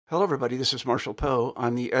Hello, everybody. This is Marshall Poe.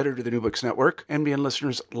 I'm the editor of the New Books Network. NBN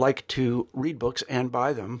listeners like to read books and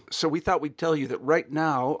buy them. So we thought we'd tell you that right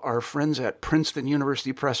now, our friends at Princeton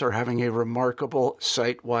University Press are having a remarkable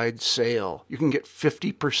site-wide sale. You can get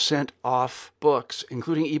 50% off books,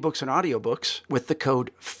 including ebooks and audiobooks, with the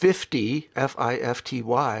code 50,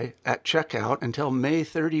 F-I-F-T-Y, at checkout until May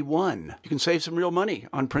 31. You can save some real money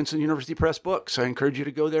on Princeton University Press books. I encourage you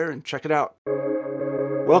to go there and check it out.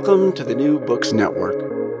 Welcome to the New Books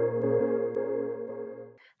Network.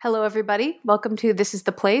 Hello, everybody. Welcome to This is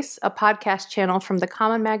the Place, a podcast channel from The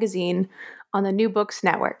Common Magazine on the New Books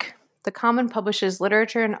Network. The Common publishes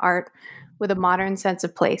literature and art with a modern sense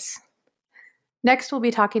of place. Next, we'll be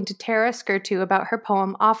talking to Tara Skirtu about her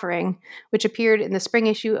poem Offering, which appeared in the spring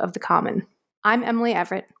issue of The Common. I'm Emily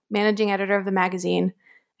Everett, managing editor of the magazine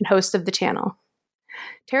and host of the channel.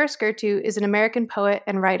 Tara Skirtu is an American poet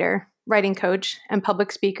and writer, writing coach, and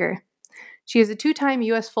public speaker. She is a two-time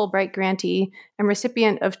U.S. Fulbright grantee and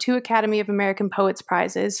recipient of 2 Academy of American Poets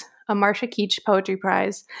Prizes, a Marcia Keach Poetry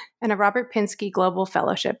Prize, and a Robert Pinsky Global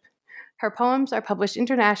Fellowship. Her poems are published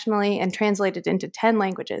internationally and translated into 10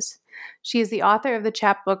 languages. She is the author of the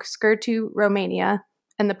chapbook Skirtu, Romania,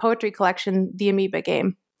 and the poetry collection The Amoeba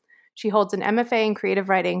Game. She holds an MFA in creative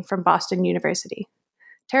writing from Boston University.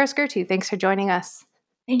 Tara Skirtu, thanks for joining us.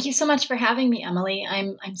 Thank you so much for having me, Emily.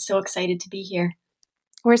 I'm so excited to be here.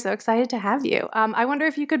 We're so excited to have you. I wonder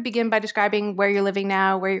if you could begin by describing where you're living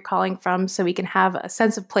now, where you're calling from, so we can have a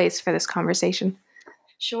sense of place for this conversation.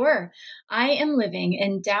 Sure. I am living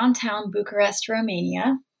in downtown Bucharest,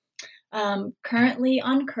 Romania, currently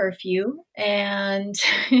on curfew, and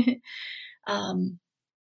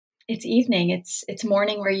it's evening. It's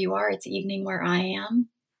morning where you are. It's evening where I am.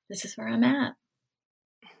 This is where I'm at.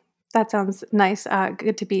 That sounds nice.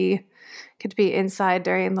 Good to be inside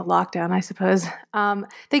during the lockdown, I suppose.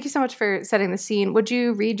 Thank you so much for setting the scene. Would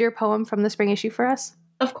you read your poem from the spring issue for us?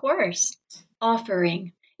 Of course.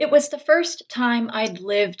 Offering. It was the first time I'd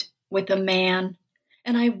lived with a man,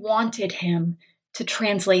 and I wanted him to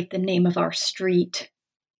translate the name of our street.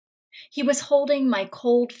 He was holding my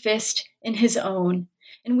cold fist in his own,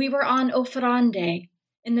 and we were on Ofrande,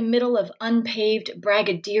 in the middle of unpaved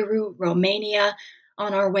Bragadiru, Romania,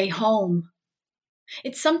 on our way home.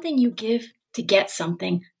 It's something you give to get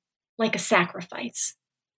something, like a sacrifice,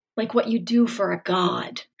 like what you do for a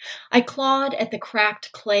god. I clawed at the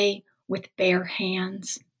cracked clay with bare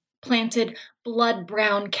hands, planted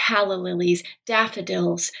blood-brown calla lilies,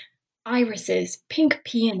 daffodils, irises, pink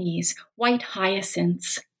peonies, white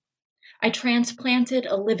hyacinths. I transplanted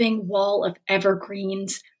a living wall of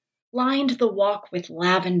evergreens, lined the walk with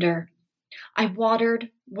lavender. I watered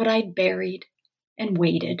what I'd buried and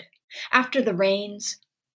waited. After the rains,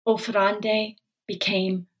 Ofrande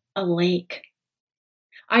became a lake.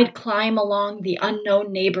 I'd climb along the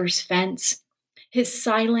unknown neighbor's fence, his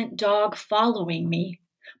silent dog following me,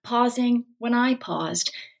 pausing when I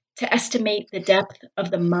paused to estimate the depth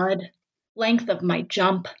of the mud, length of my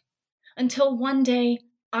jump, until one day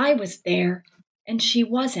I was there and she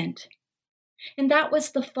wasn't. And that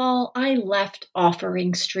was the fall I left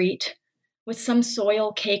Offering Street, with some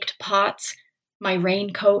soil-caked pots, my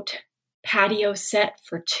raincoat, patio set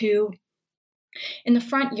for 2. In the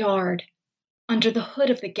front yard, under the hood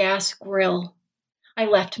of the gas grill, I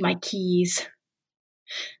left my keys.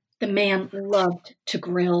 The man loved to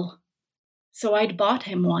grill, so I'd bought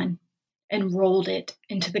him one and rolled it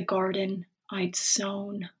into the garden I'd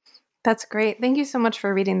sown. That's great. Thank you so much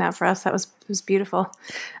for reading that for us. It was beautiful.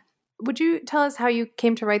 Would you tell us how you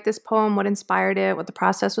came to write this poem, what inspired it, what the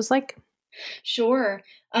process was like? Sure.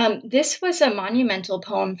 This was a monumental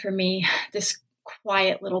poem for me, this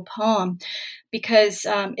quiet little poem, because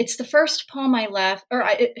it's the first poem I left.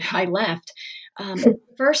 It's the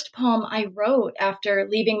first poem I wrote after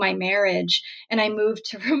leaving my marriage, and I moved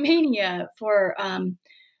to Romania for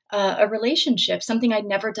a relationship, something I'd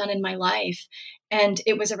never done in my life. And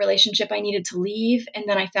it was a relationship I needed to leave. And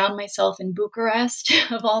then I found myself in Bucharest,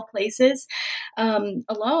 of all places,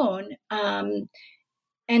 alone.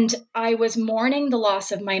 And I was mourning the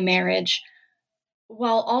loss of my marriage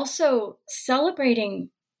while also celebrating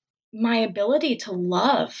my ability to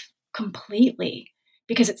love completely,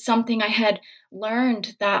 because it's something I had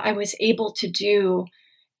learned that I was able to do.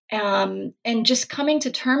 And just coming to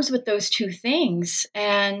terms with those two things,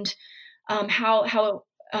 and how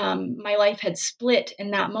my life had split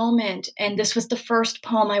in that moment. And this was the first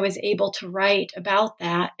poem I was able to write about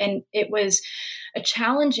that. And it was a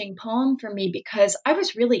challenging poem for me because I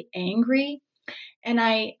was really angry, and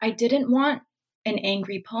I didn't want an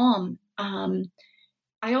angry poem.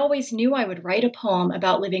 I always knew I would write a poem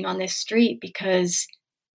about living on this street because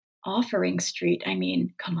Offering Street. I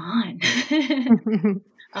mean, come on.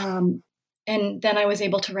 And then I was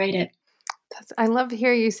able to write it. I love to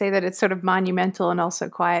hear you say that it's sort of monumental and also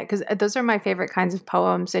quiet, because those are my favorite kinds of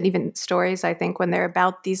poems and even stories, I think, when they're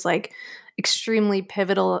about these like extremely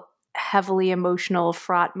pivotal, heavily emotional,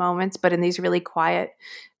 fraught moments, but in these really quiet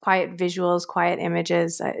visuals, quiet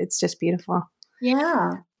images. It's just beautiful.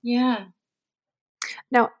 Yeah. Yeah.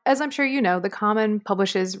 Now, as I'm sure you know, The Common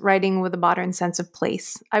publishes writing with a modern sense of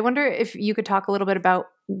place. I wonder if you could talk a little bit about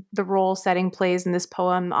the role setting plays in this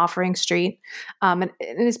poem, Offering Street. And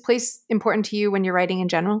is place important to you when you're writing in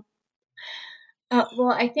general?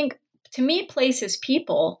 Well, I think to me, place is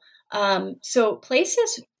people. So place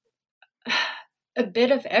is a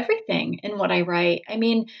bit of everything in what I write. I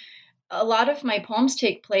mean, a lot of my poems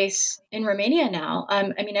take place in Romania now.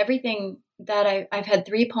 I mean, everything that I've had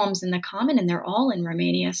 3 poems in the Common, and they're all in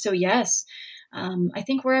Romania. So yes, I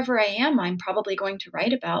think wherever I am, I'm probably going to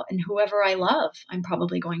write about, and whoever I love, I'm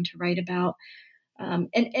probably going to write about.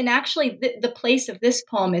 And actually, the place of this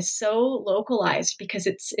poem is so localized because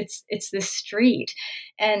it's this street.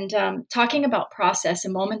 And talking about process a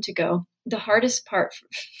moment ago, the hardest part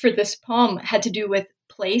for this poem had to do with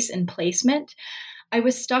place and placement. I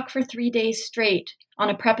was stuck for 3 days straight on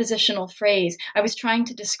a prepositional phrase. I was trying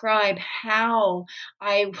to describe how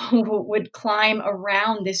I would climb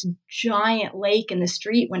around this giant lake in the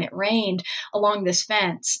street when it rained along this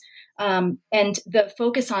fence. And the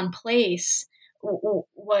focus on place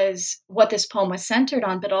was what this poem was centered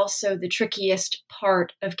on, but also the trickiest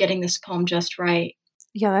part of getting this poem just right.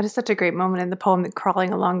 Yeah, that is such a great moment in the poem, that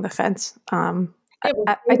crawling along the fence. It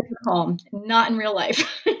was in the poem, not in real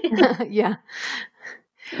life. Yeah.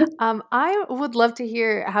 I would love to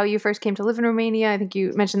hear how you first came to live in Romania. I think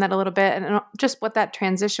you mentioned that a little bit, and just what that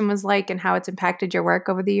transition was like and how it's impacted your work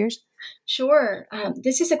over the years. Sure.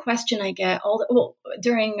 This is a question I get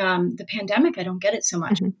during the pandemic. I don't get it so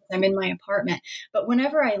much. Mm-hmm. I'm in my apartment, but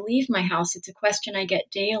whenever I leave my house, it's a question I get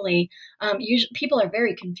daily. Usually, people are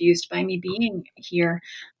very confused by me being here,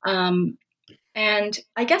 and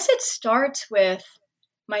I guess it starts with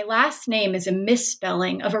my last name is a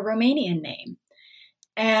misspelling of a Romanian name.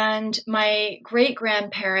 And my great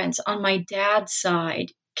grandparents on my dad's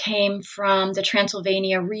side came from the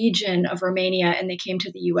Transylvania region of Romania, and they came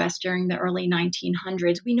to the US during the early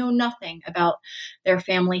 1900s. We know nothing about their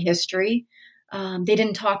family history. They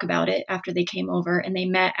didn't talk about it after they came over, and they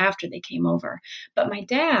met after they came over. But my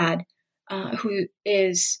dad, who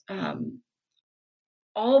is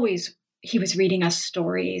always he was reading us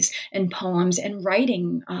stories and poems and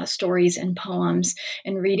writing stories and poems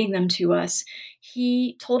and reading them to us.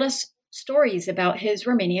 He told us stories about his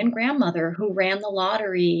Romanian grandmother who ran the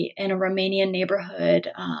lottery in a Romanian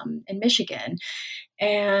neighborhood in Michigan.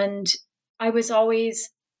 And I was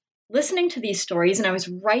always listening to these stories, and I was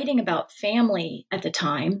writing about family at the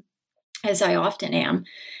time, as I often am.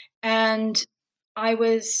 And I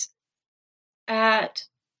was at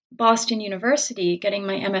Boston University getting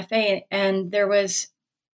my MFA, and there was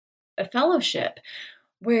a fellowship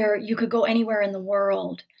where you could go anywhere in the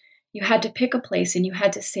world. You had to pick a place and you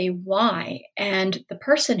had to say why. And the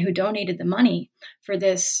person who donated the money for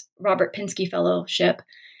this Robert Pinsky Fellowship,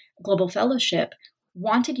 Global Fellowship,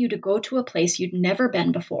 wanted you to go to a place you'd never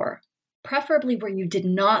been before, preferably where you did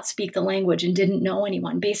not speak the language and didn't know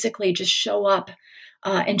anyone. Basically, just show up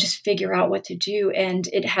and just figure out what to do. And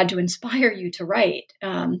it had to inspire you to write,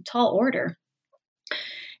 tall order.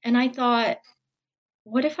 And I thought,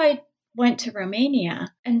 what if I went to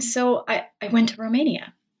Romania? And so I went to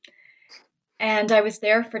Romania. And I was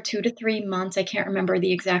there for 2 to 3 months. I can't remember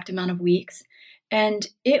the exact amount of weeks. And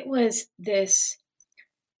it was this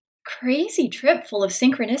crazy trip full of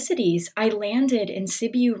synchronicities. I landed in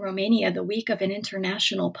Sibiu, Romania, the week of an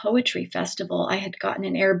international poetry festival. I had gotten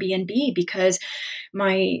an Airbnb because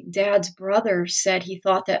my dad's brother said he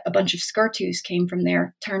thought that a bunch of Skurtus came from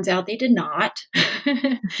there. Turns out they did not.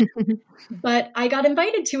 But I got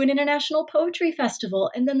invited to an international poetry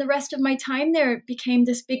festival. And then the rest of my time there became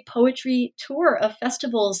this big poetry tour of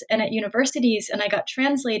festivals and at universities. And I got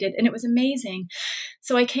translated, and it was amazing.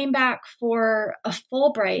 So I came back for a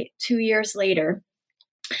Fulbright 2 years later,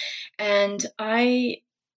 and I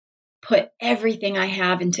put everything I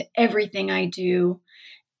have into everything I do.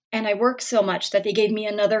 And I worked so much that they gave me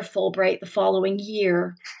another Fulbright the following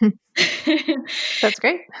year. That's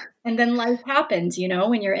great. And then life happens,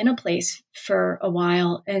 when you're in a place for a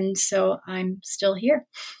while. And so I'm still here.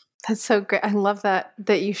 That's so great. I love that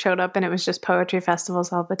you showed up and it was just poetry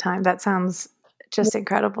festivals all the time. That sounds just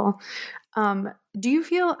incredible. Do you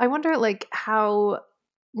feel, I wonder how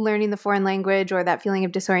learning the foreign language or that feeling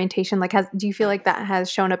of disorientation, do you feel like that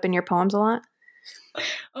has shown up in your poems a lot?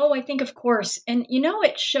 Oh, I think, of course. And,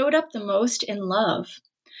 it showed up the most in love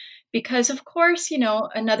because, of course,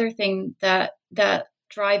 another thing that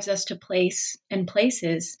drives us to place and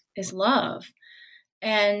places is love.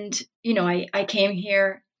 And, I came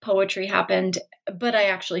here, poetry happened, but I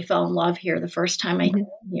actually fell in love here the first time I came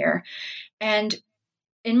here. And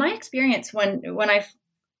in my experience, when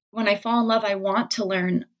I fall in love, I want to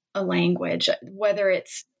learn a language, whether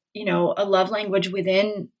it's, a love language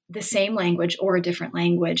within the same language or a different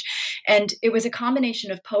language. And it was a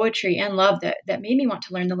combination of poetry and love that made me want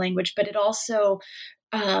to learn the language, but it also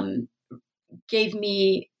um, gave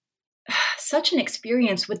me such an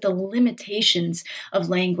experience with the limitations of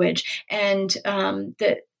language and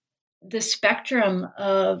the spectrum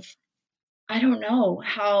of, I don't know,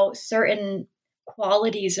 how certain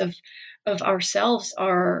qualities of ourselves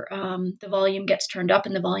are, the volume gets turned up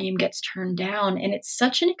and the volume gets turned down. And it's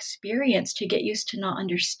such an experience to get used to not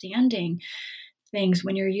understanding things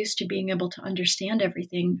when you're used to being able to understand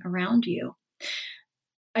everything around you.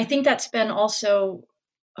 I think that's been also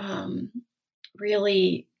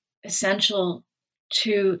really essential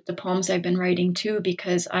to the poems I've been writing too,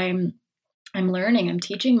 because I'm learning, I'm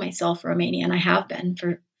teaching myself Romanian. I have been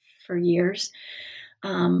for years.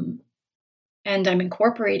 And I'm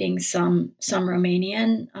incorporating some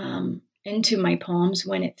Romanian into my poems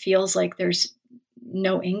when it feels like there's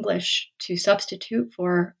no English to substitute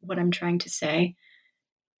for what I'm trying to say.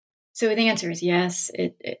 So the answer is yes.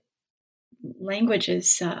 Language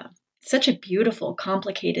is such a beautiful,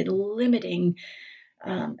 complicated, limiting,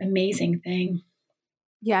 amazing thing.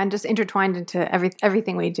 Yeah, and just intertwined into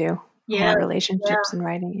everything we do. Yeah, our relationships and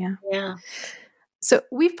writing. Yeah. Yeah. So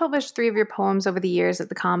we've published 3 of your poems over the years at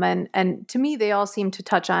the Common, and to me, they all seem to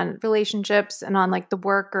touch on relationships and on like the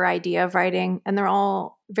work or idea of writing, and they're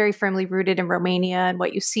all very firmly rooted in Romania and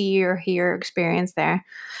what you see or hear or experience there.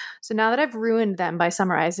 So now that I've ruined them by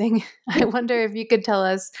summarizing, I wonder if you could tell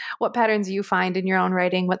us what patterns you find in your own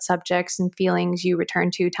writing, what subjects and feelings you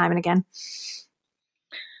return to time and again.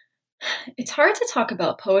 It's hard to talk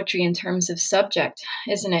about poetry in terms of subject,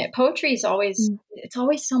 isn't it? Poetry is always, it's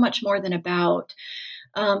always so much more than about.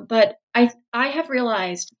 But I have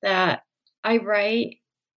realized that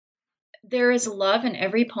there is love in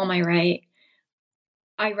every poem I write.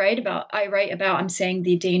 I write about, I'm saying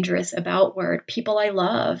the dangerous about word, people I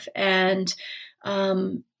love. And,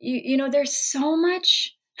 there's so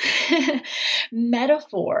much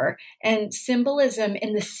metaphor and symbolism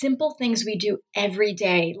in the simple things we do every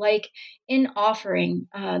day. Like in Offering,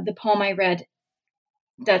 the poem I read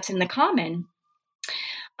that's in the Common,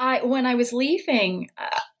 when I was leaving,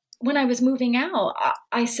 when I was moving out,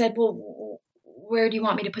 I said, well, where do you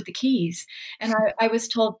want me to put the keys? And I was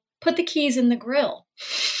told, put the keys in the grill.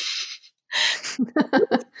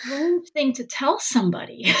 Strange thing to tell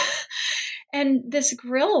somebody. And this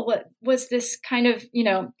grill was this kind of,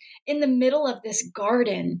 in the middle of this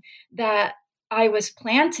garden that I was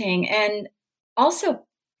planting. And also,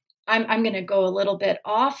 I'm going to go a little bit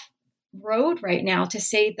off road right now to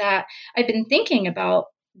say that I've been thinking about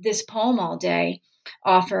this poem all day,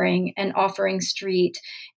 Offering and Offering Street,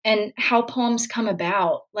 and how poems come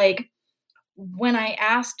about. Like when I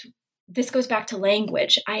asked, this goes back to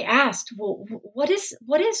language. I asked, well, what is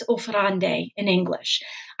ofrande in English?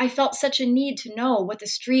 I felt such a need to know what the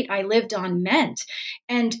street I lived on meant.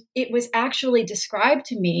 And it was actually described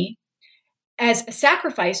to me as a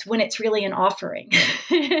sacrifice when it's really an offering.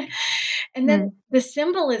 And then the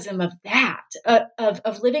symbolism of that,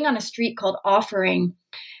 of living on a street called Offering,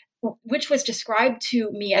 which was described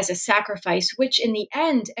to me as a sacrifice, which in the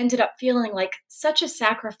end ended up feeling like such a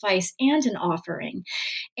sacrifice and an offering.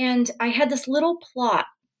 And I had this little plot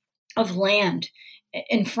of land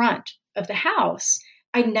in front of the house.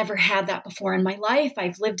 I'd never had that before in my life.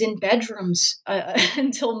 I've lived in bedrooms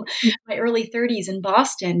until my early 30s in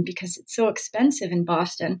Boston because it's so expensive in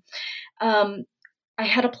Boston. I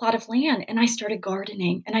had a plot of land and I started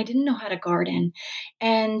gardening, and I didn't know how to garden.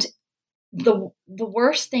 And the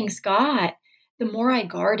worse things got, the more I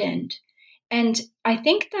gardened. And I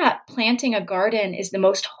think that planting a garden is the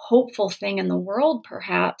most hopeful thing in the world,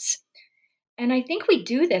 perhaps. And I think we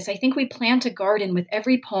do this. I think we plant a garden with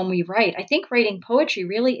every poem we write. I think writing poetry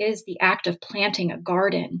really is the act of planting a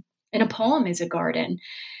garden, and a poem is a garden.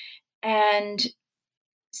 And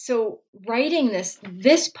so writing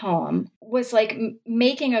this poem was like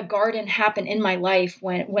making a garden happen in my life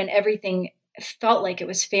when everything felt like it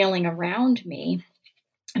was failing around me.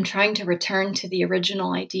 I'm trying to return to the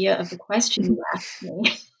original idea of the question you asked me,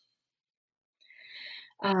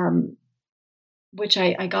 which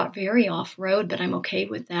I got very off road, but I'm okay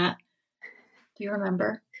with that. Do you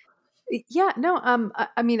remember? Yeah, no,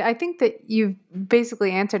 I mean, I think that you've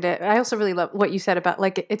basically answered it. I also really love what you said about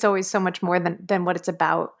like it's always so much more than what it's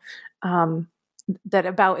about. Um, that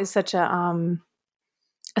about is such a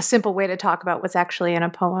simple way to talk about what's actually in a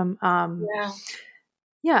poem. Yeah.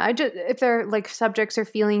 Yeah, I just if there are like subjects or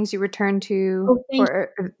feelings you return to Oh, thank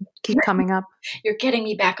or keep coming up. You're getting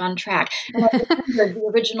me back on track. And I remember the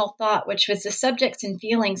original thought, which was the subjects and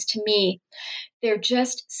feelings to me, they're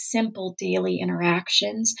just simple daily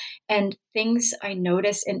interactions and things I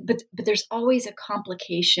notice. And but there's always a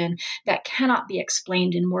complication that cannot be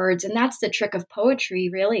explained in words. And that's the trick of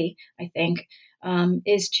poetry, really, I think,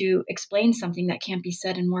 is to explain something that can't be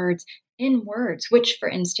said in words, which for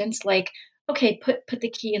instance, like, okay, put the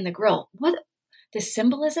key in the grill. What the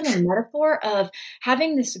symbolism and metaphor of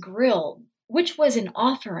having this grill, which was an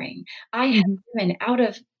offering I had Mhm. given out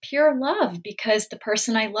of pure love because the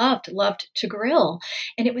person I loved to grill.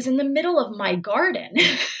 And it was in the middle of my garden.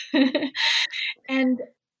 And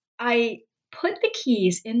I put the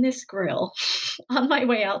keys in this grill on my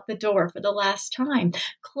way out the door for the last time,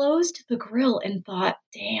 closed the grill, and thought,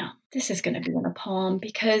 damn, this is going to be in a poem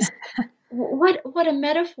because what a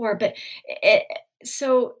metaphor. But it,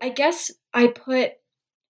 so I guess I put,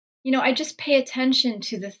 I just pay attention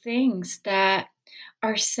to the things that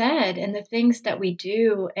are said and the things that we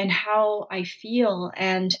do and how I feel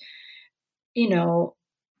and, you know,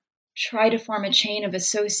 try to form a chain of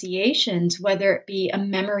associations, whether it be a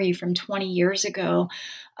memory from 20 years ago,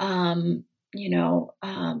 something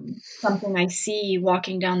I see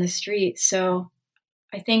walking down the street. So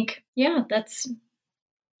I think, yeah,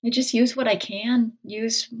 I just use what I can,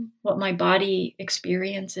 use what my body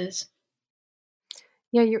experiences.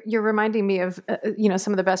 Yeah, you're reminding me of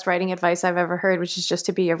some of the best writing advice I've ever heard, which is just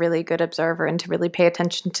to be a really good observer and to really pay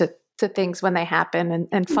attention to things when they happen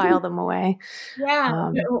and file them away. Yeah,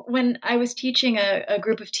 Um, when I was teaching a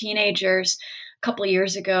group of teenagers a couple of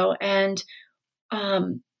years ago, and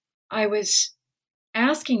I was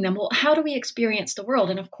asking them, well, how do we experience the world?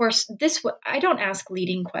 And of course, I don't ask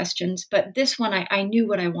leading questions, but this one I knew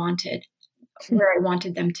what I wanted, where I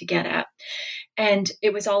wanted them to get at. And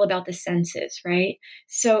it was all about the senses, right?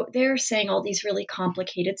 So they're saying all these really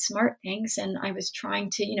complicated, smart things. And I was trying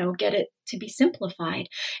to, get it to be simplified.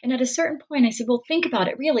 And at a certain point, I said, well, think about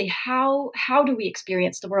it really. How do we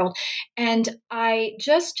experience the world? And I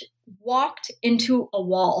just walked into a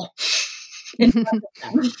wall in front of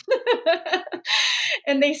them.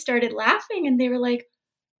 And they started laughing and they were like,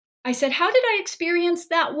 I said, how did I experience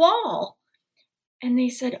that wall? And they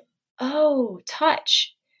said, oh,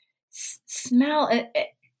 touch, smell.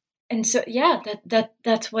 And so, yeah,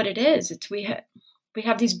 that's what it is. We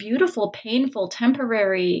have these beautiful, painful,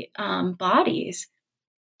 temporary bodies.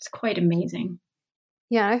 It's quite amazing.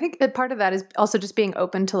 yeah, I think that part of that is also just being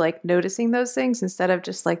open to like noticing those things instead of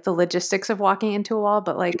just like the logistics of walking into a wall,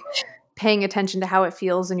 but like paying attention to how it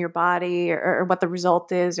feels in your body or what the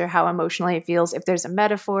result is or how emotionally it feels. If there's a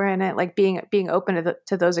metaphor in it, like being open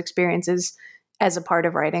to those experiences as a part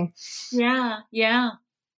of writing. Yeah,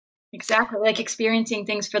 exactly. Like experiencing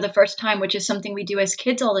things for the first time, which is something we do as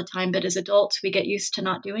kids all the time, but as adults, we get used to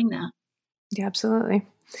not doing that. Yeah, absolutely.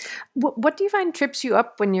 What do you find trips you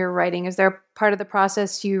up when you're writing? Is there a part of the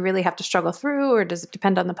process you really have to struggle through, or does it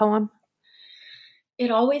depend on the poem?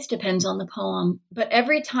 It always depends on the poem, but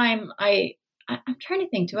every time I'm trying to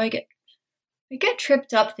think, I get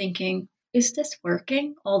tripped up thinking, is this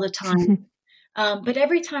working all the time? But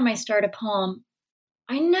every time I start a poem,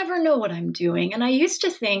 I never know what I'm doing. And I used to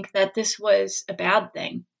think that this was a bad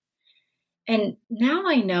thing. And now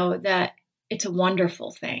I know that it's a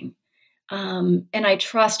wonderful thing. And I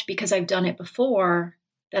trust because I've done it before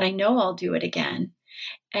that I know I'll do it again.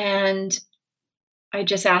 And I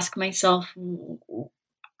just ask myself,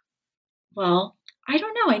 well, I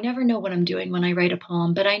don't know. I never know what I'm doing when I write a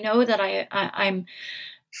poem, but I know that I've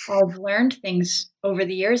learned things over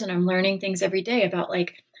the years, and I'm learning things every day about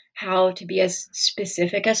like how to be as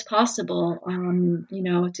specific as possible,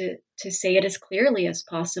 to say it as clearly as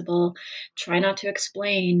possible, try not to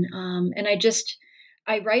explain. And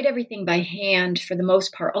I write everything by hand for the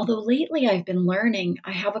most part. Although lately I've been learning,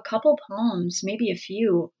 I have a couple poems, maybe a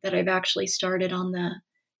few that I've actually started on the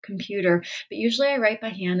computer, but usually I write by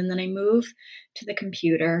hand and then I move to the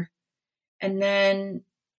computer and then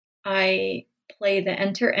I play the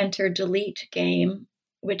enter, delete game,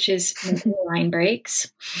 which is making line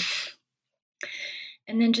breaks,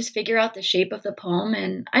 and then just figure out the shape of the poem.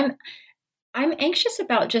 And I'm anxious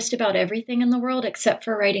about just about everything in the world except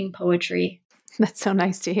for writing poetry. That's so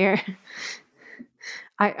nice to hear.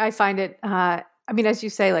 I find it. I mean, as you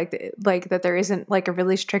say, like that there isn't like a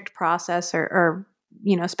really strict process or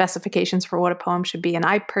specifications for what a poem should be. And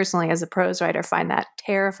I personally, as a prose writer, find that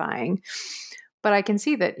terrifying. But I can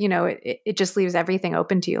see that, it just leaves everything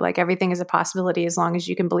open to you. Like everything is a possibility as long as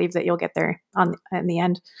you can believe that you'll get there in the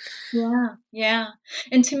end. Yeah. Yeah.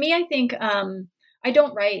 And to me, I think I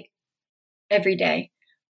don't write every day.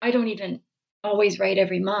 I don't even always write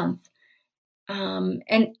every month.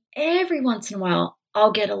 And every once in a while,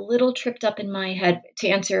 I'll get a little tripped up in my head, to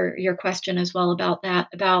answer your question as well about that,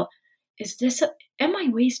 about, am I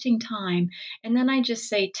wasting time? And then I just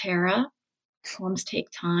say, Tara, poems take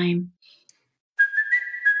time.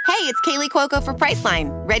 Hey, it's Kaylee Cuoco for Priceline.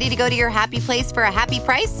 Ready to go to your happy place for a happy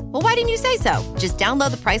price? Well, why didn't you say so? Just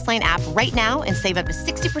download the Priceline app right now and save up to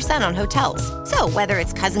 60% on hotels. So whether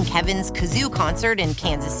it's Cousin Kevin's Kazoo Concert in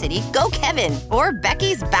Kansas City, go Kevin, or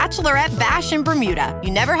Becky's Bachelorette Bash in Bermuda,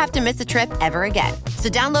 you never have to miss a trip ever again. So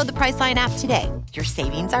download the Priceline app today. Your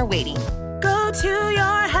savings are waiting. Go to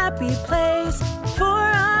your happy place for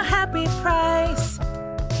a happy price.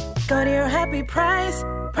 Go to your happy price,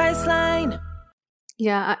 Priceline.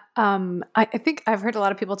 Yeah. I think I've heard a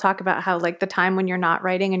lot of people talk about how like the time when you're not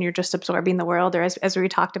writing and you're just absorbing the world, or as we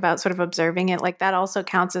talked about, sort of observing it, like that also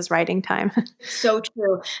counts as writing time. So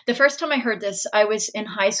true. The first time I heard this, I was in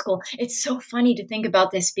high school. It's so funny to think about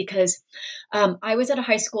this because I was at a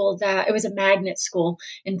high school it was a magnet school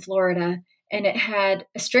in Florida, and it had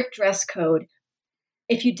a strict dress code.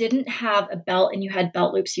 If you didn't have a belt and you had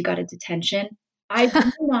belt loops, you got a detention. I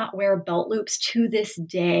do not wear belt loops to this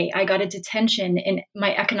day. I got a detention, and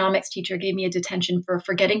my economics teacher gave me a detention for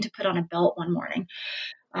forgetting to put on a belt one morning.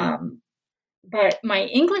 But my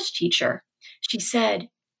English teacher, she said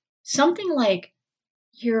something like,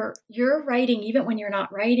 you're writing even when you're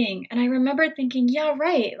not writing. And I remember thinking, yeah,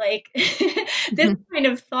 right. Like this kind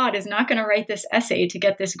of thought is not going to write this essay to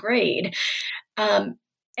get this grade.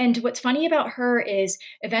 And what's funny about her is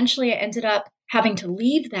eventually I ended up having to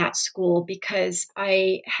leave that school because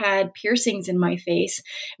I had piercings in my face,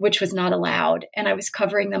 which was not allowed. And I was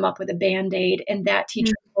covering them up with a Band-Aid. And that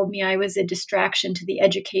teacher told me I was a distraction to the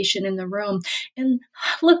education in the room. And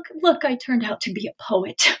look, I turned out to be a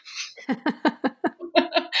poet.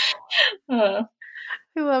 I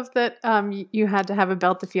love that you had to have a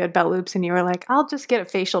belt if you had belt loops, and you were like, I'll just get a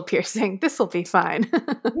facial piercing. This will be fine.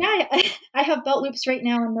 Yeah, I have belt loops right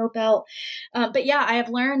now and no belt. But yeah, I have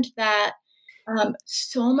learned that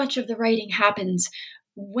so much of the writing happens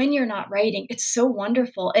when you're not writing. It's so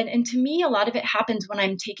wonderful. And to me, a lot of it happens when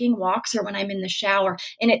I'm taking walks or when I'm in the shower.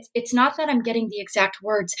 And it's not that I'm getting the exact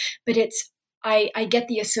words, but I get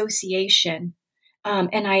the association.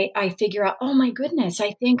 And I figure out, oh my goodness,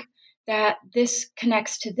 I think that this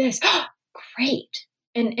connects to this. Great.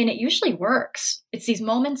 And it usually works. It's these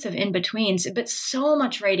moments of in-betweens, but so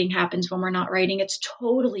much writing happens when we're not writing. It's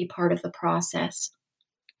totally part of the process.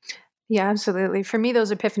 Yeah, absolutely. For me,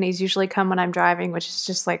 those epiphanies usually come when I'm driving, which is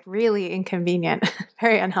just like really inconvenient,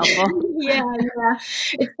 very unhelpful. Yeah.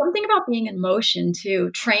 It's something about being in motion too.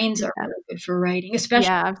 Trains are really good for writing, especially.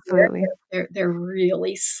 Yeah, absolutely. They're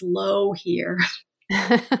really slow here.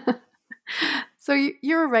 So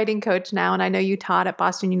you're a writing coach now, and I know you taught at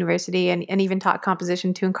Boston University and even taught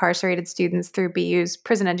composition to incarcerated students through BU's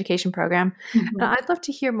prison education program. Mm-hmm. I'd love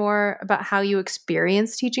to hear more about how you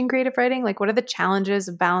experience teaching creative writing. Like, what are the challenges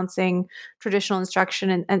of balancing traditional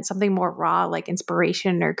instruction and something more raw, like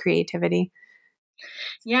inspiration or creativity?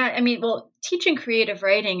 Yeah, I mean, well, teaching creative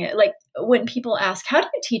writing, like when people ask, how do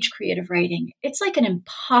you teach creative writing? It's like an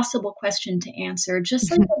impossible question to answer.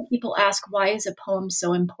 Just like when people ask, why is a poem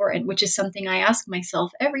so important? Which is something I ask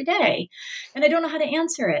myself every day. And I don't know how to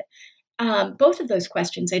answer it. Both of those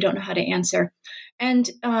questions I don't know how to answer. And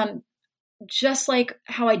just like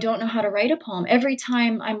how I don't know how to write a poem, every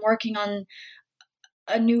time I'm working on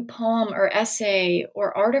a new poem or essay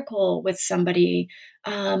or article with somebody,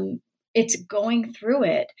 it's going through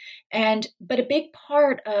it. But a big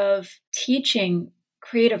part of teaching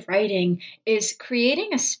creative writing is creating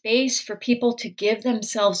a space for people to give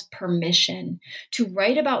themselves permission to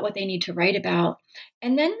write about what they need to write about.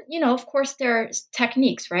 And then, of course, there's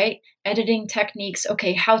techniques, right? Editing techniques.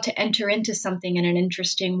 Okay, how to enter into something in an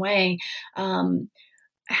interesting way.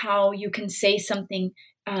 How you can say something,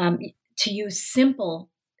 to use simple,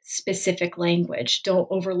 specific language. Don't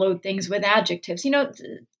overload things with adjectives,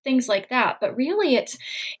 things like that. But really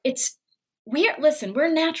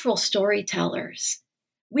we're natural storytellers.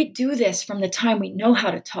 We do this from the time we know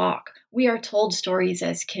how to talk. We are told stories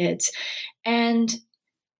as kids. And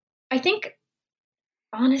I think,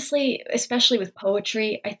 honestly, especially with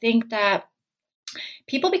poetry, I think that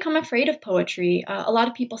people become afraid of poetry. A lot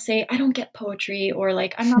of people say, I don't get poetry, or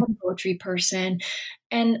like, I'm not a poetry person.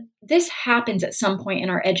 And this happens at some point in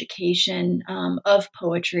our education of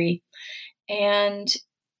poetry. And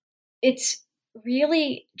it's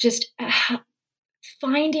really just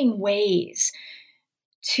finding ways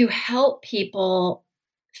to help people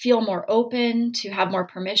feel more open, to have more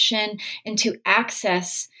permission, and to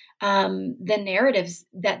access the narratives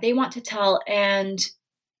that they want to tell. And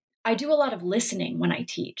I do a lot of listening when I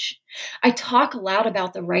teach. I talk a lot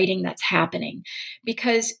about the writing that's happening,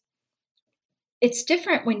 because it's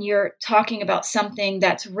different when you're talking about something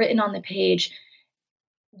that's written on the page.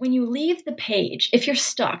 When you leave the page, if you're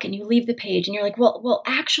stuck and you leave the page and you're like, well,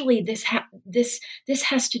 actually, this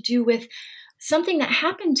has to do with something that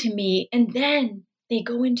happened to me, and then they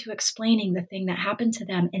go into explaining the thing that happened to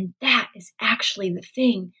them, and that is actually the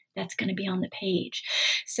thing that's going to be on the page.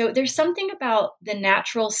 So there's something about the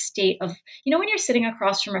natural state of, when you're sitting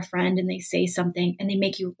across from a friend and they say something and they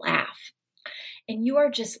make you laugh, and you are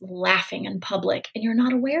just laughing in public and you're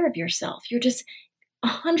not aware of yourself. You're just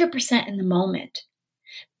 100% in the moment.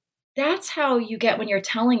 That's how you get when you're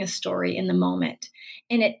telling a story in the moment.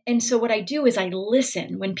 And so what I do is I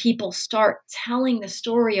listen when people start telling the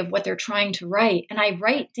story of what they're trying to write, and I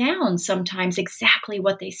write down sometimes exactly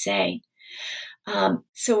what they say.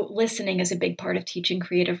 So listening is a big part of teaching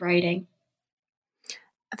creative writing.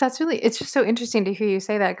 It's just so interesting to hear you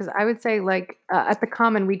say that, because I would say, like, at the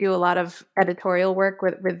Common, we do a lot of editorial work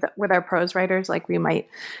with our prose writers. Like, we might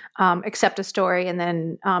accept a story and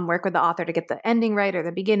then work with the author to get the ending right, or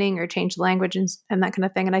the beginning, or change the language and that kind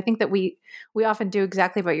of thing. And I think that we often do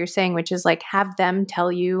exactly what you're saying, which is like have them tell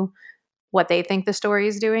you what they think the story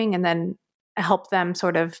is doing, and then help them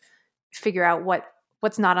sort of figure out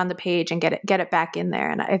what's not on the page and get it back in there.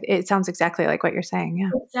 And it sounds exactly like what you're saying. Yeah,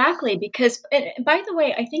 exactly. Because, by the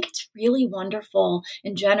way, I think it's really wonderful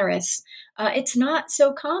and generous. It's not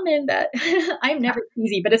so common that I'm never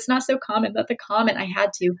cheesy, but it's not so common that the Common I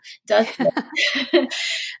had to does this.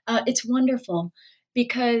 It's wonderful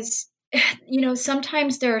because,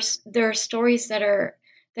 sometimes there are stories that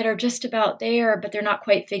are just about there, but they're not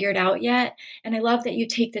quite figured out yet. And I love that you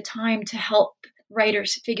take the time to help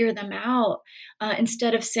writers figure them out,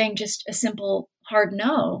 instead of saying just a simple hard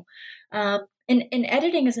no. And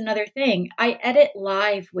editing is another thing. I edit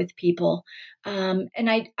live with people. And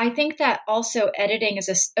I think that also editing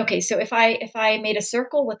is okay. So if I made a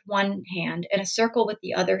circle with one hand and a circle with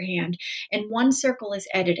the other hand, and one circle is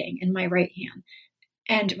editing in my right hand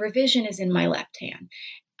and revision is in my left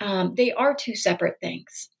hand, they are two separate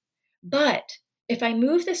things. But if I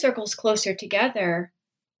move the circles closer together,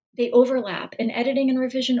 they overlap, and editing and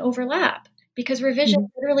revision overlap, because revision is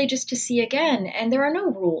literally just to see again. And there are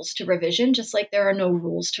no rules to revision, just like there are no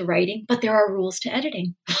rules to writing, but there are rules to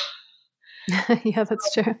editing. Yeah,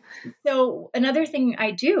 that's true. So another thing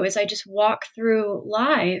I do is I just walk through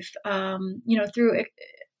live, through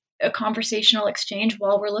a conversational exchange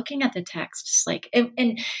while we're looking at the text. Just like,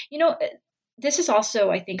 and this is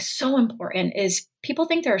also, I think, so important, is people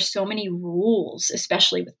think there are so many rules,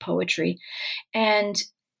 especially with poetry. And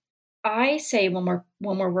I say when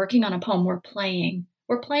we're working on a poem, we're playing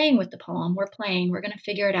with the poem. We're going to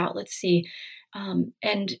figure it out. Let's see.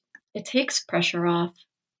 And it takes pressure off.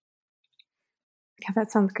 Yeah,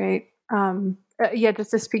 that sounds great. Just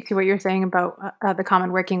to speak to what you're saying about the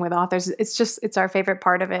Common working with authors, it's our favorite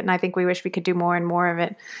part of it. And I think we wish we could do more and more of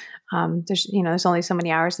it. There's only so many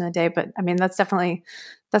hours in the day, but I mean, that's the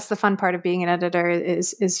fun part of being an editor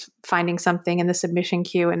is finding something in the submission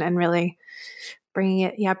queue and really bringing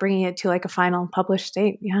it to like a final published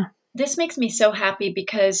state. Yeah. This makes me so happy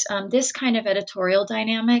because this kind of editorial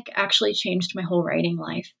dynamic actually changed my whole writing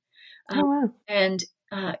life. Oh, wow. And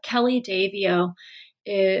Kelly Davio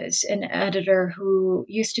is an editor who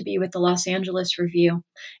used to be with the Los Angeles Review.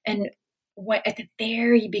 And at the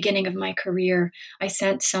very beginning of my career, I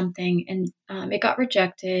sent something and it got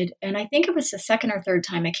rejected. And I think it was the second or third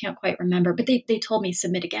time. I can't quite remember, but they told me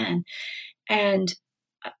submit again. And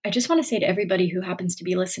I just want to say to everybody who happens to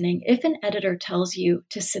be listening, if an editor tells you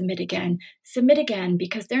to submit again,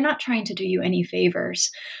 because they're not trying to do you any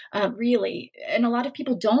favors, really. And a lot of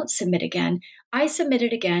people don't submit again. I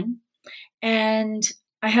submitted again, and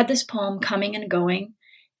I had this poem Coming and Going.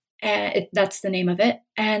 That's the name of it.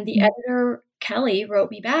 And the editor, Kelly,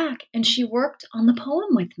 wrote me back, and she worked on the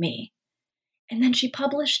poem with me. And then she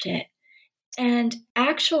published it. And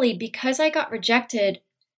actually, because I got rejected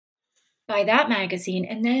by that magazine,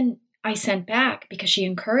 and then I sent back because she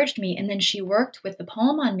encouraged me, and then she worked with the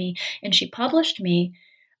poem on me and she published me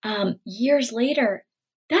years later.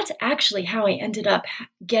 That's actually how I ended up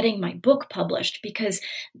getting my book published, because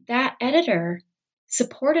that editor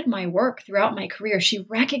supported my work throughout my career. She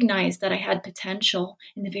recognized that I had potential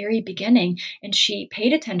in the very beginning, and she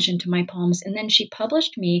paid attention to my poems. And then she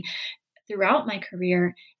published me throughout my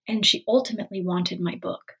career, and she ultimately wanted my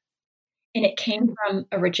book. And it came from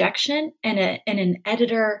a rejection and an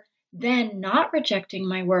editor then not rejecting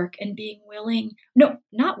my work and being willing, no,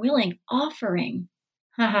 not willing, offering,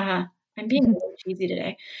 I'm being really cheesy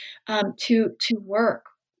today, to work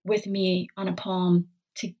with me on a poem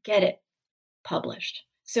to get it published.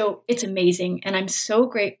 So it's amazing. And I'm so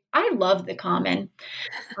great. I love The Common.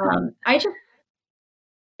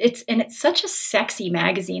 It's such a sexy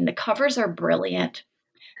magazine. The covers are brilliant.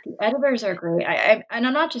 The editors are great. And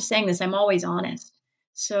I'm not just saying this, I'm always honest.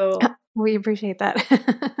 So we appreciate that.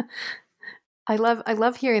 I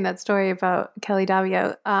love hearing that story about Kelly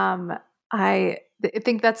Davio. I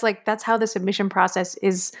think that's how the submission process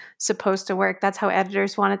is supposed to work. That's how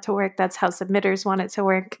editors want it to work. That's how submitters want it to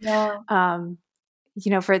work. Yeah.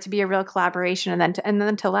 For it to be a real collaboration and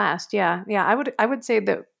then to last. Yeah. Yeah. I would say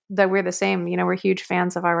that we're the same. We're huge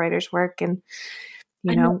fans of our writers' work, and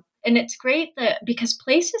and it's great because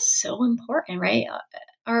place is so important, right?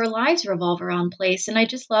 Our lives revolve around place. And I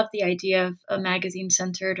just love the idea of a magazine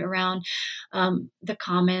centered around the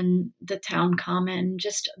common, the town common,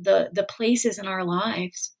 just the places in our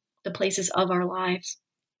lives, the places of our lives.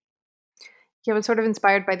 Yeah, I was sort of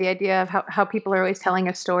inspired by the idea of how people are always telling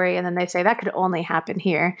a story, and then they say that could only happen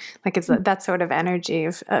here. Like it's that sort of energy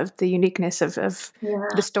of the uniqueness of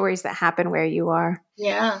the stories that happen where you are.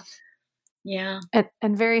 Yeah. Yeah.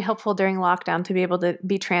 And very helpful during lockdown to be able to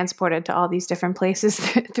be transported to all these different places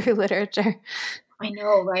through literature. I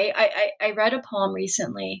know, right? I read a poem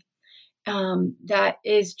recently that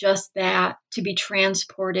is just that, to be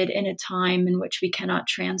transported in a time in which we cannot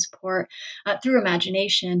transport through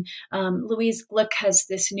imagination. Louise Gluck has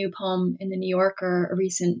this new poem in the New Yorker, a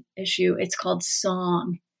recent issue. It's called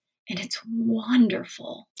Song. And it's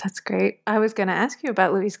wonderful. That's great. I was going to ask you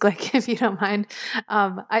about Louise Gluck, if you don't mind.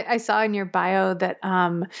 I saw in your bio that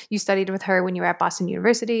you studied with her when you were at Boston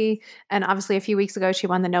University. And obviously a few weeks ago, she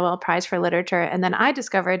won the Nobel Prize for Literature. And then I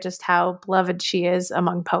discovered just how beloved she is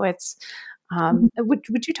among poets.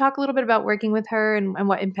 Would you talk a little bit about working with her and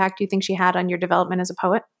what impact you think she had on your development as a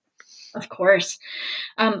poet? Of course.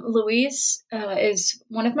 Louise is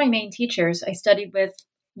one of my main teachers. I studied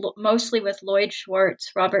mostly with Lloyd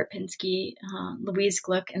Schwartz, Robert Pinsky, Louise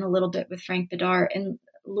Gluck, and a little bit with Frank Bidart. And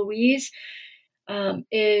Louise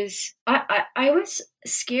is, I was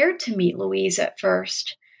scared to meet Louise at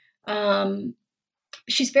first.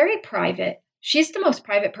 She's very private. She's the most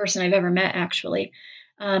private person I've ever met, actually.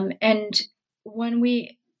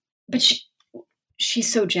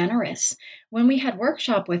 She's so generous. When we had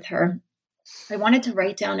workshop with her, I wanted to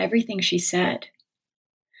write down everything she said.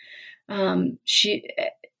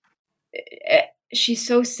 She's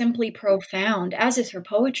so simply profound, as is her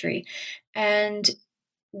poetry. And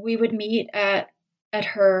we would meet at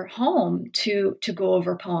her home to go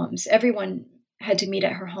over poems. Everyone had to meet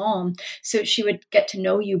at her home. So she would get to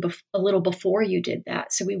know you a little before you did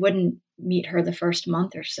that. So we wouldn't meet her the first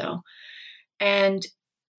month or so. And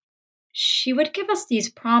she would give us these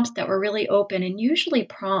prompts that were really open. And usually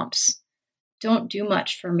prompts don't do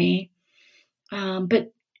much for me.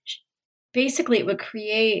 But basically it would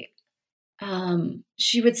create,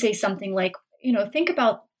 she would say something like, think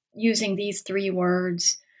about using these 3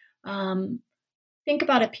 words. Think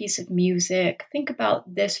about a piece of music. Think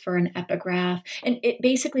about this for an epigraph. And it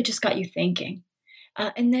basically just got you thinking.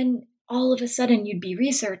 And then all of a sudden you'd be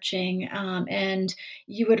researching and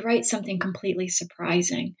you would write something completely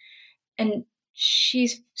surprising. And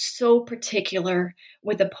she's so particular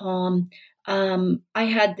with a poem. I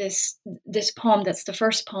had this poem that's the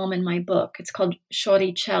first poem in my book. It's called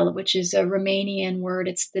Șoricel, which is a Romanian word.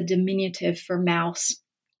 It's the diminutive for mouse.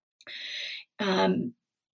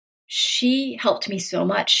 She helped me so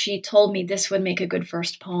much. She told me this would make a good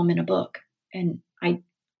first poem in a book. And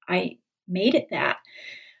I made it that.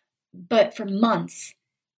 But for months,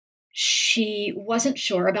 she wasn't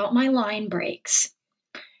sure about my line breaks.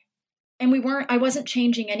 And I wasn't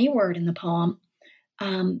changing any word in the poem.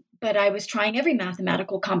 But I was trying every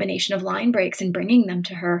mathematical combination of line breaks and bringing them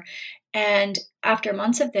to her. And after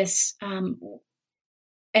months of this,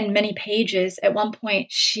 and many pages, at one point,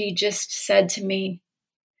 she just said to me,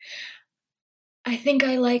 I think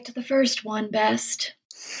I liked the first one best.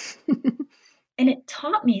 And it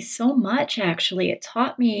taught me so much, actually. It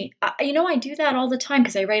taught me, I do that all the time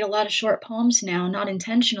because I write a lot of short poems now, not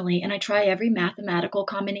intentionally. And I try every mathematical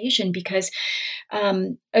combination because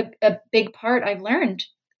a big part I've learned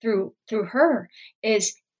through her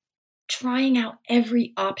is trying out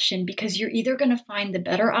every option, because you're either going to find the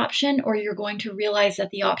better option or you're going to realize that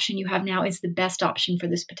the option you have now is the best option for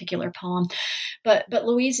this particular poem. But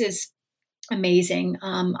Louise is amazing.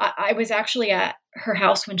 I was actually at her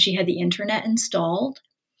house when she had the internet installed.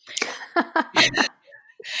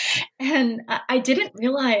 And I didn't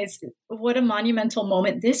realize what a monumental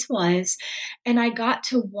moment this was. And I got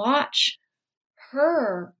to watch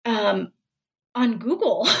her on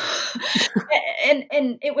Google.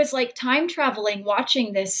 and it was like time traveling,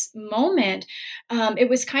 watching this moment. It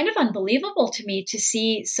was kind of unbelievable to me to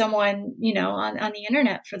see someone, on the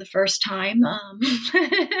internet for the first time.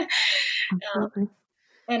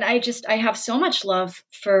 And I have so much love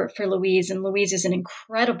for Louise, and Louise is an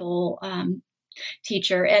incredible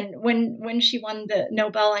teacher. And when she won the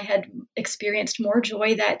Nobel, I had experienced more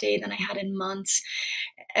joy that day than I had in months.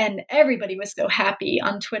 And everybody was so happy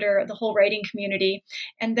on Twitter, the whole writing community.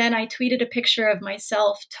 And then I tweeted a picture of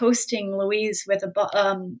myself toasting Louise with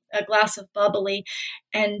a glass of bubbly.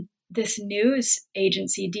 And this news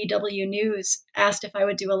agency, DW News, asked if I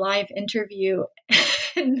would do a live interview.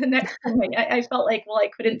 And the next time I felt like, well, I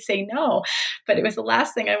couldn't say no. But it was the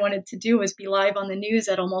last thing I wanted to do, was be live on the news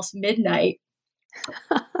at almost midnight.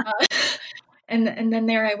 And then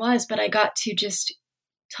there I was, but I got to just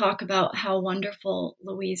talk about how wonderful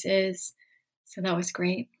Louise is. So that was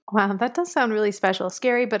great. Wow, that does sound really special.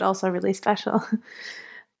 Scary, but also really special.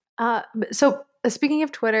 So speaking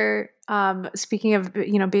of Twitter, speaking of,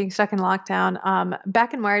 being stuck in lockdown,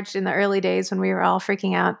 back in March, in the early days when we were all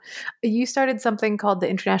freaking out, you started something called the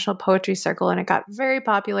International Poetry Circle, and it got very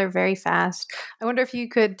popular very fast. I wonder if you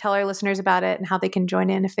could tell our listeners about it and how they can join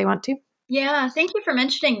in if they want to. Yeah, thank you for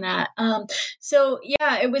mentioning that.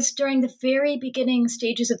 It was during the very beginning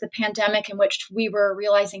stages of the pandemic in which we were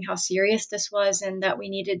realizing how serious this was and that we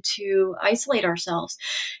needed to isolate ourselves.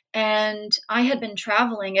 And I had been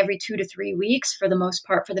traveling every 2 to 3 weeks for the most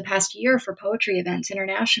part for the past year for poetry events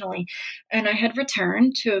internationally. And I had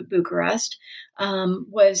returned to Bucharest,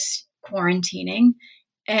 was quarantining,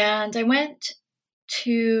 and I went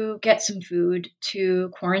to get some food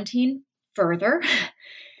to quarantine further.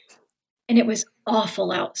 And it was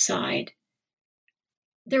awful outside.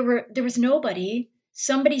 There was nobody.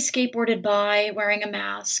 Somebody skateboarded by wearing a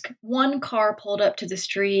mask. One car pulled up to the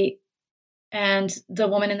street, and the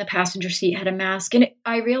woman in the passenger seat had a mask. And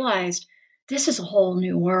I realized this is a whole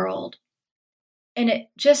new world. And it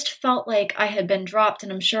just felt like I had been dropped,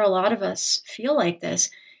 and I'm sure a lot of us feel like this,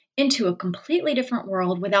 into a completely different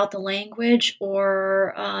world without the language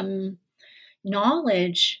or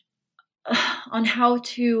knowledge on how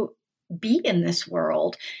to be in this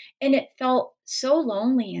world. And it felt so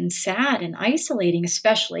lonely and sad and isolating,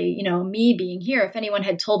 especially, me being here. If anyone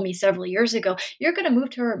had told me several years ago, you're going to move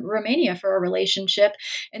to Romania for a relationship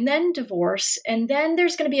and then divorce, and then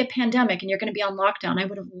there's going to be a pandemic and you're going to be on lockdown, I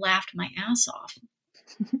would have laughed my ass off.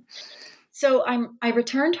 So I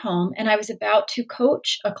returned home, and I was about to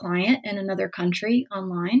coach a client in another country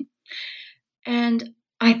online. And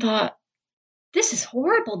I thought, this is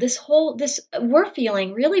horrible. We're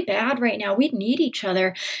feeling really bad right now. We need each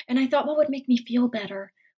other. And I thought, what would make me feel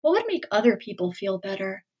better? What would make other people feel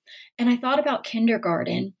better? And I thought about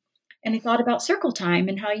kindergarten, and I thought about circle time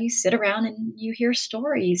and how you sit around and you hear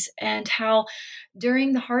stories, and how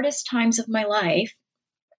during the hardest times of my life,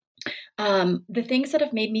 the things that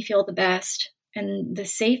have made me feel the best and the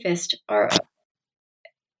safest are,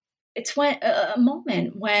 it's when a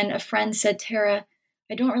moment when a friend said, Tara,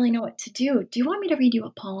 I don't really know what to do. Do you want me to read you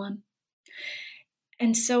a poem?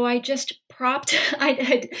 And so I just propped,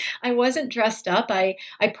 I wasn't dressed up. I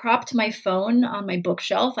propped my phone on my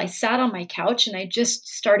bookshelf. I sat on my couch and I just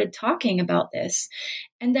started talking about this.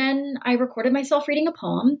 And then I recorded myself reading a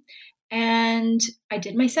poem, and I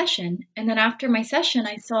did my session. And then after my session,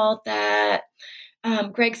 I saw that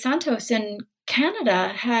Greg Santos in Canada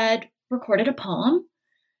had recorded a poem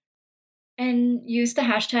and used the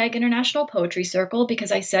hashtag International Poetry Circle,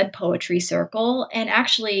 because I said Poetry Circle, and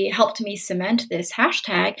actually helped me cement this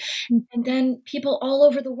hashtag. And then people all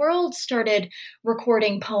over the world started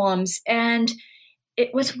recording poems, and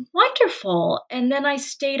it was wonderful. And then I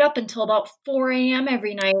stayed up until about 4 a.m.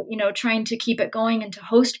 every night, trying to keep it going and to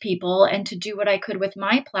host people and to do what I could with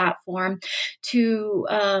my platform to,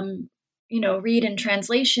 read in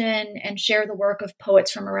translation and share the work of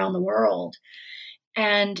poets from around the world.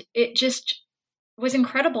 And it just was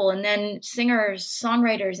incredible. And then singers,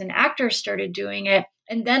 songwriters, and actors started doing it.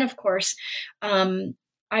 And then, of course, I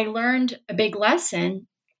learned a big lesson,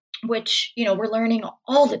 which, we're learning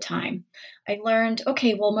all the time. I learned,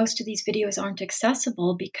 okay, well, most of these videos aren't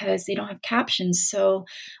accessible because they don't have captions. So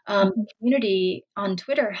the community on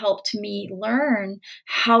Twitter helped me learn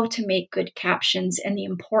how to make good captions and the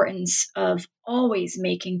importance of always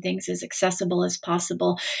making things as accessible as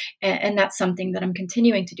possible. And that's something that I'm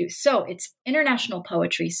continuing to do. So it's International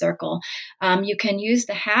Poetry Circle. You can use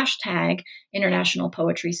the hashtag International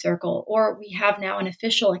Poetry Circle, or we have now an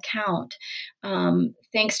official account,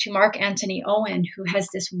 thanks to Mark Anthony Owen, who has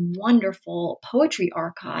this wonderful poetry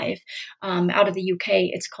archive out of the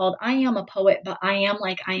UK. It's called I Am a Poet, but I Am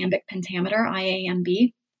like iambic pentameter,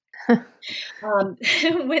 IAMB.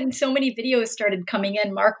 When so many videos started coming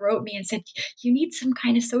in, Mark wrote me and said, you need some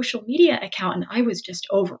kind of social media account. And I was just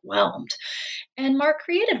overwhelmed. And Mark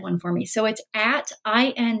created one for me. So it's at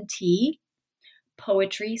INT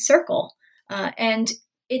Poetry Circle. And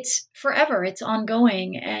it's forever, it's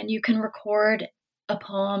ongoing. And you can record a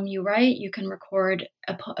poem you write, you can record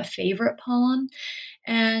a favorite poem,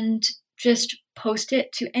 and just post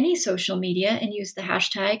it to any social media and use the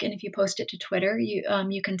hashtag. And if you post it to Twitter, you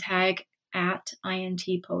can tag at INT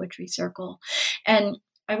Poetry Circle. And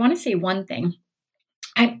I want to say one thing.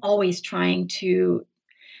 I'm always trying to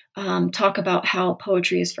talk about how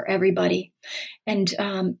poetry is for everybody. And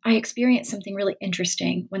I experienced something really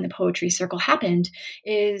interesting when the Poetry Circle happened,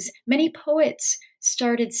 is many poets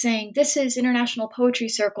started saying, this is International Poetry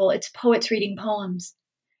Circle, it's poets reading poems.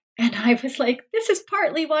 And I was like, this is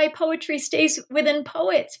partly why poetry stays within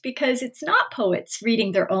poets, because it's not poets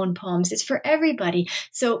reading their own poems. It's for everybody.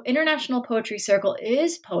 So International Poetry Circle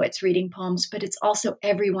is poets reading poems, but it's also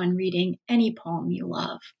everyone reading any poem you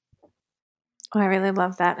love. Oh, I really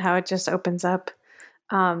love that, how it just opens up.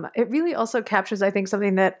 It really also captures, I think,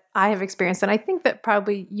 something that I have experienced, and I think that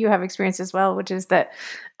probably you have experienced as well, which is that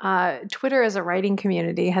Twitter as a writing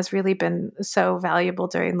community has really been so valuable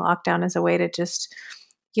during lockdown as a way to just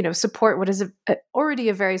support what is already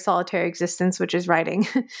a very solitary existence, which is writing,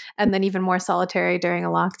 and then even more solitary during a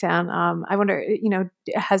lockdown. I wonder,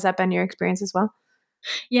 has that been your experience as well?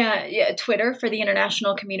 Yeah, Twitter for the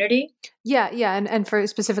international community. Yeah, and for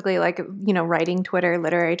specifically writing Twitter,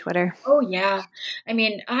 literary Twitter. Oh yeah, I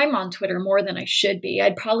mean, I'm on Twitter more than I should be.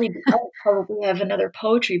 I'd probably have another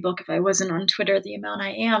poetry book if I wasn't on Twitter the amount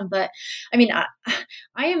I am. But I mean,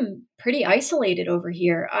 I am pretty isolated over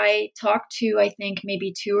here. I talk to, I think,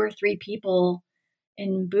 maybe 2 or 3 people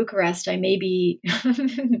in Bucharest. I maybe,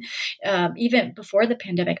 even before the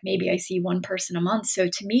pandemic, maybe I see one person a month. So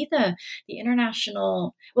to me, the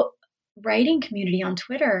international writing community on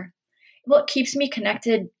Twitter, it keeps me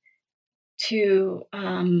connected to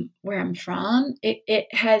where I'm from. It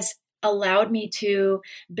has allowed me to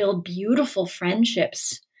build beautiful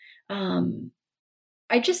friendships.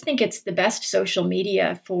 I just think it's the best social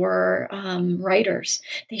media for writers.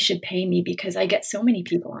 They should pay me because I get so many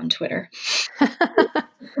people on Twitter.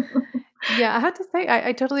 Yeah, I have to say,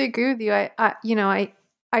 I totally agree with you.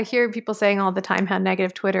 I hear people saying all the time how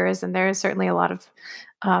negative Twitter is, and there is certainly a lot of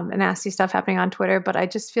nasty stuff happening on Twitter. But I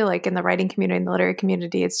just feel like in the writing community, in the literary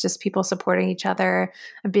community, it's just people supporting each other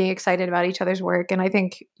and being excited about each other's work. And I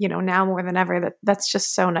think now more than ever that's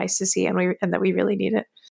just so nice to see, and that we really need it.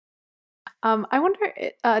 I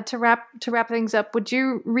wonder, to wrap things up, would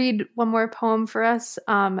you read one more poem for us?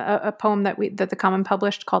 A poem that the Common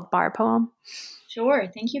published called Bar Poem. Sure.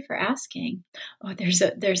 Thank you for asking. Oh, there's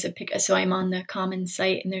a pic. So I'm on the Common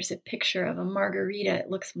site, and there's a picture of a margarita. It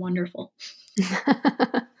looks wonderful.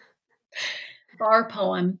 Bar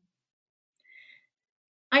Poem.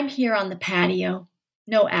 I'm here on the patio,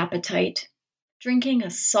 no appetite, drinking a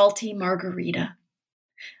salty margarita.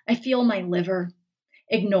 I feel my liver.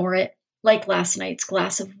 Ignore it, like last night's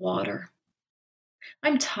glass of water.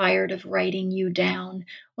 I'm tired of writing you down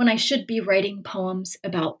when I should be writing poems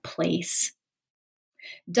about place.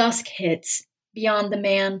 Dusk hits beyond the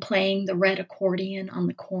man playing the red accordion on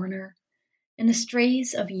the corner, and the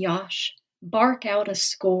strays of Yash bark out a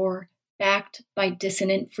score backed by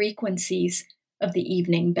dissonant frequencies of the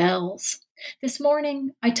evening bells. This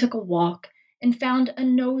morning I took a walk and found a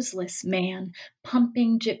noseless man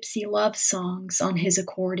pumping gypsy love songs on his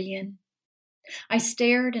accordion. I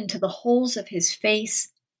stared into the holes of his face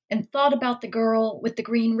and thought about the girl with the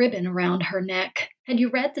green ribbon around her neck. Had you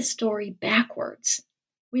read the story backwards,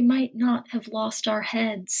 we might not have lost our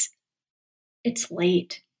heads. It's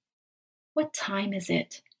late. What time is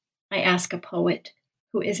it? I ask a poet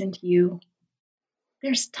who isn't you.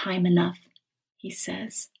 There's time enough, he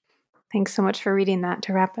says. Thanks so much for reading that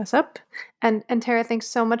to wrap us up. And Tara, thanks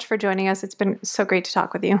so much for joining us. It's been so great to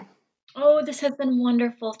talk with you. Oh, this has been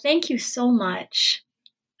wonderful. Thank you so much.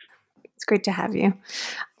 It's great to have you.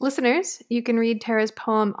 Listeners, you can read Tara's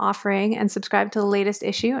poem Offering and subscribe to the latest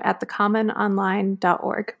issue at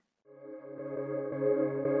thecommononline.org.